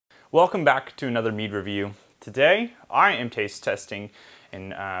Welcome back to another mead review. Today I am taste testing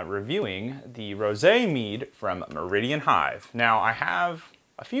and reviewing the Rosé mead from Meridian Hive. Now I have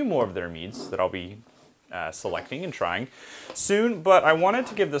a few more of their meads that I'll be selecting and trying soon, but I wanted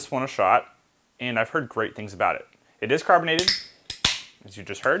to give this one a shot and I've heard great things about it. It is carbonated, as you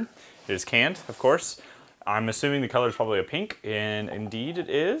just heard. It is canned, of course. I'm assuming the color is probably a pink, and indeed it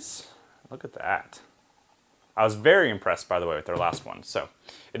is. Look at that. I was very impressed, by the way, with their last one. So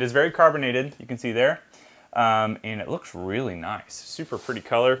it is very carbonated, you can see there, and it looks really nice. Super pretty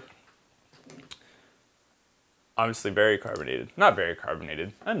color. Obviously very carbonated. Not very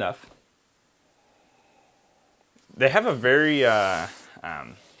carbonated, enough. They have a very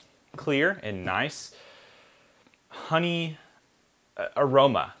clear and nice honey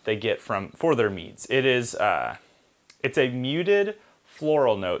aroma they get for their meads. It is it's a muted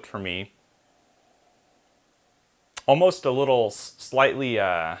floral note for me. Almost a little slightly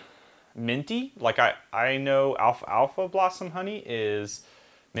minty. Like I know alfalfa blossom honey is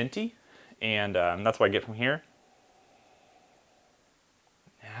minty, and that's what I get from here.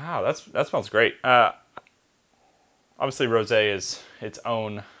 Yeah, that smells great. Obviously Rosé is its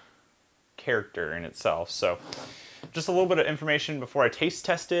own character in itself, so just a little bit of information before I taste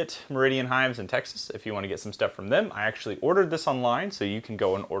test it. Meridian Hives in Texas, if you want to get some stuff from them. I actually ordered this online, so you can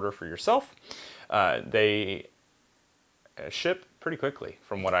go and order for yourself. They ship pretty quickly,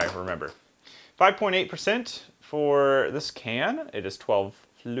 from what I remember. 5.8% for this can. It is 12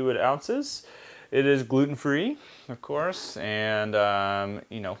 fluid ounces. It is gluten-free, of course, and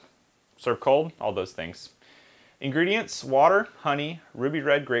you know, serve cold, all those things. Ingredients: water, honey, ruby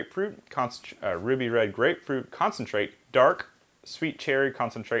red grapefruit concentrate, dark sweet cherry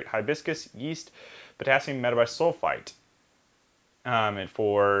concentrate, hibiscus, yeast, potassium metabisulfite.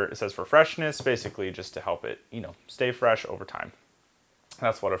 It says for freshness, basically just to help it, you know, stay fresh over time.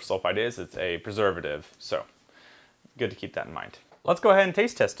 That's what a sulfite is. It's a preservative, so good to keep that in mind. Let's go ahead and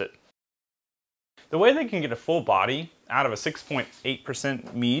taste test it. The way they can get a full body out of a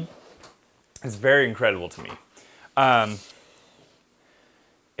 6.8% mead is very incredible to me.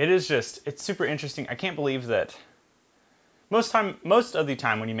 It's super interesting. I can't believe that most of the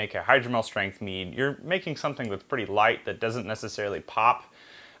time when you make a hydromel strength mead, you're making something that's pretty light that doesn't necessarily pop.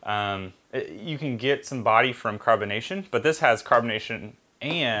 You can get some body from carbonation, but this has carbonation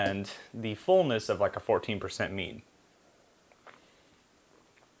and the fullness of like a 14% mead.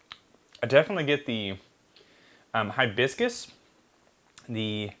 I definitely get the hibiscus,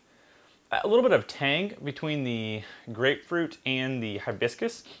 a little bit of tang between the grapefruit and the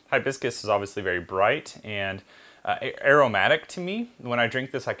hibiscus. Hibiscus is obviously very bright and aromatic to me. When I drink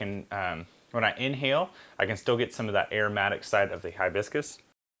this, I can, when I inhale, I can still get some of that aromatic side of the hibiscus.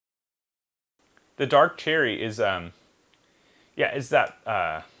 The dark cherry is, it's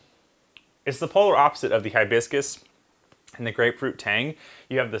the polar opposite of the hibiscus and the grapefruit tang.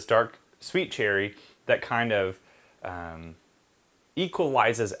 You have this dark sweet cherry that kind of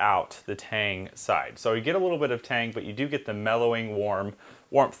equalizes out the tang side. So you get a little bit of tang, but you do get the mellowing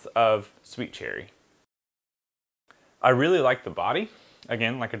warmth of sweet cherry. I really like the body.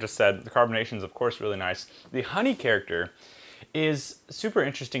 Again, like I just said, the carbonation is of course really nice. The honey character is super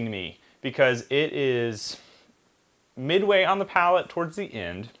interesting to me because it is midway on the palate towards the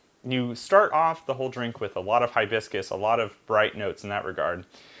end. You start off the whole drink with a lot of hibiscus, a lot of bright notes in that regard.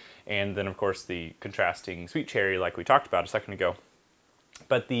 And then of course the contrasting sweet cherry like we talked about a second ago.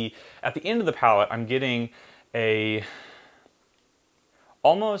 But at the end of the palate, I'm getting a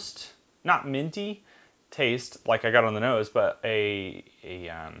almost not minty taste like I got on the nose, but a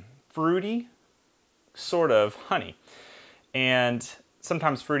fruity sort of honey. And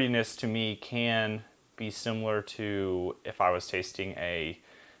sometimes fruitiness to me can be similar to if I was tasting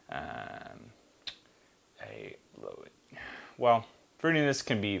well, fruitiness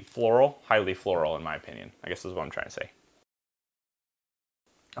can be floral, highly floral in my opinion, I guess is what I'm trying to say.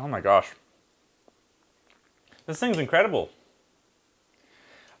 Oh my gosh. This thing's incredible.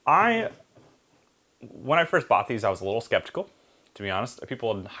 When I first bought these, I was a little skeptical, to be honest.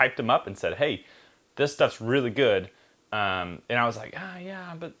 People had hyped them up and said, hey, this stuff's really good. And I was like,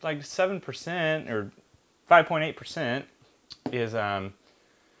 yeah, but like 7% or 5.8% is, I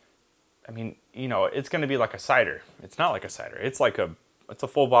mean, you know, it's going to be like a cider. It's not like a cider. It's a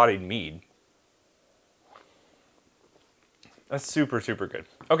full-bodied mead. That's super, super good.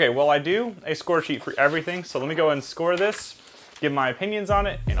 Okay, well, I do a score sheet for everything, so let me go ahead and score this, give my opinions on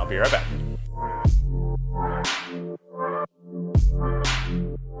it, and I'll be right back.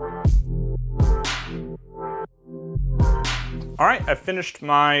 All right, I've finished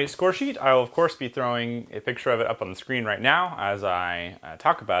my score sheet. I will of course be throwing a picture of it up on the screen right now as I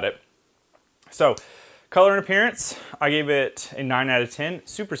talk about it. So, color and appearance, I gave it a 9 out of 10.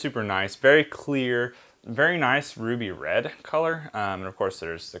 Super, super nice, very clear, very nice ruby red color. And of course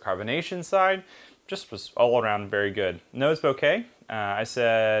there's the carbonation side. Just was all around very good. Nose bouquet, I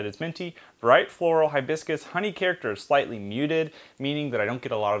said it's minty, bright floral, hibiscus, honey character is slightly muted, meaning that I don't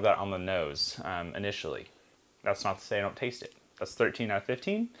get a lot of that on the nose initially. That's not to say I don't taste it. That's 13 out of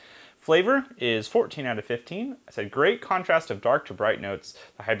 15. Flavor is 14 out of 15. I said great contrast of dark to bright notes.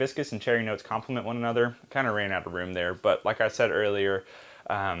 The hibiscus and cherry notes complement one another. Kind of ran out of room there, but like I said earlier,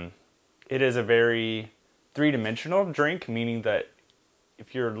 it is a very three-dimensional drink, meaning that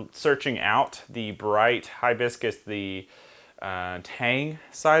if you're searching out the bright hibiscus, the tang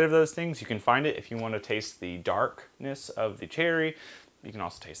side of those things, you can find it. If you want to taste the darkness of the cherry, you can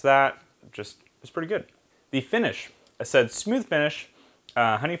also taste that. It's pretty good. The finish, I said smooth finish.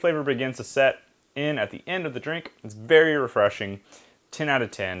 Honey flavor begins to set in at the end of the drink. It's very refreshing. 10 out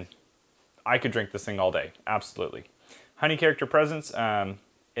of 10. I could drink this thing all day. Absolutely. Honey character presence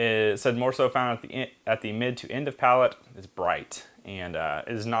is said more so found at the mid to end of palate. It's bright and it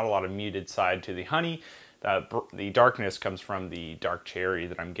is not a lot of muted side to the honey. The darkness comes from the dark cherry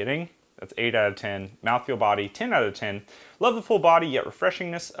that I'm getting. That's 8 out of 10. Mouthfeel body, 10 out of 10. Love the full body yet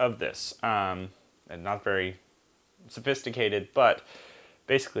refreshingness of this. And not very sophisticated, but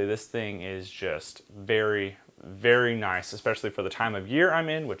basically this thing is just very, very nice, especially for the time of year I'm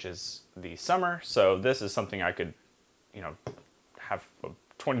in, which is the summer. So this is something I could, have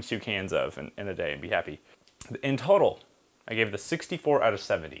 22 cans of in a day and be happy. In total, I gave this 64 out of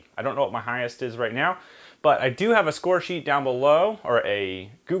 70. I don't know what my highest is right now, but I do have a score sheet down below, or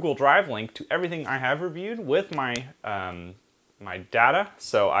a Google Drive link to everything I have reviewed with my my data,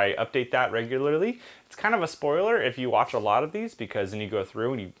 so I update that regularly. It's kind of a spoiler if you watch a lot of these, because then you go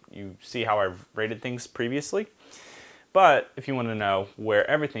through and you see how I've rated things previously. But if you want to know where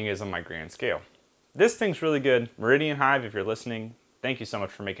everything is on my grand scale. This thing's really good. Meridian Hive, if you're listening, thank you so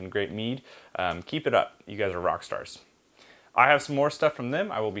much for making great mead. Keep it up. You guys are rock stars. I have some more stuff from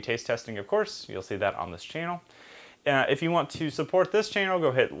them. I will be taste testing, of course. You'll see that on this channel. If you want to support this channel,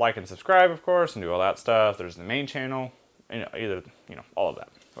 go hit like and subscribe, of course, and do all that stuff. There's the main channel. All of that,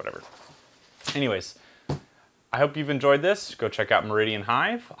 whatever. Anyways, I hope you've enjoyed this. Go check out Meridian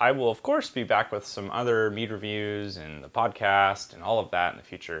Hive. I will, of course, be back with some other mead reviews and the podcast and all of that in the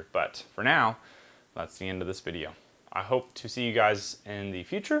future. But for now, that's the end of this video. I hope to see you guys in the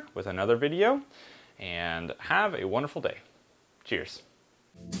future with another video, and have a wonderful day. Cheers.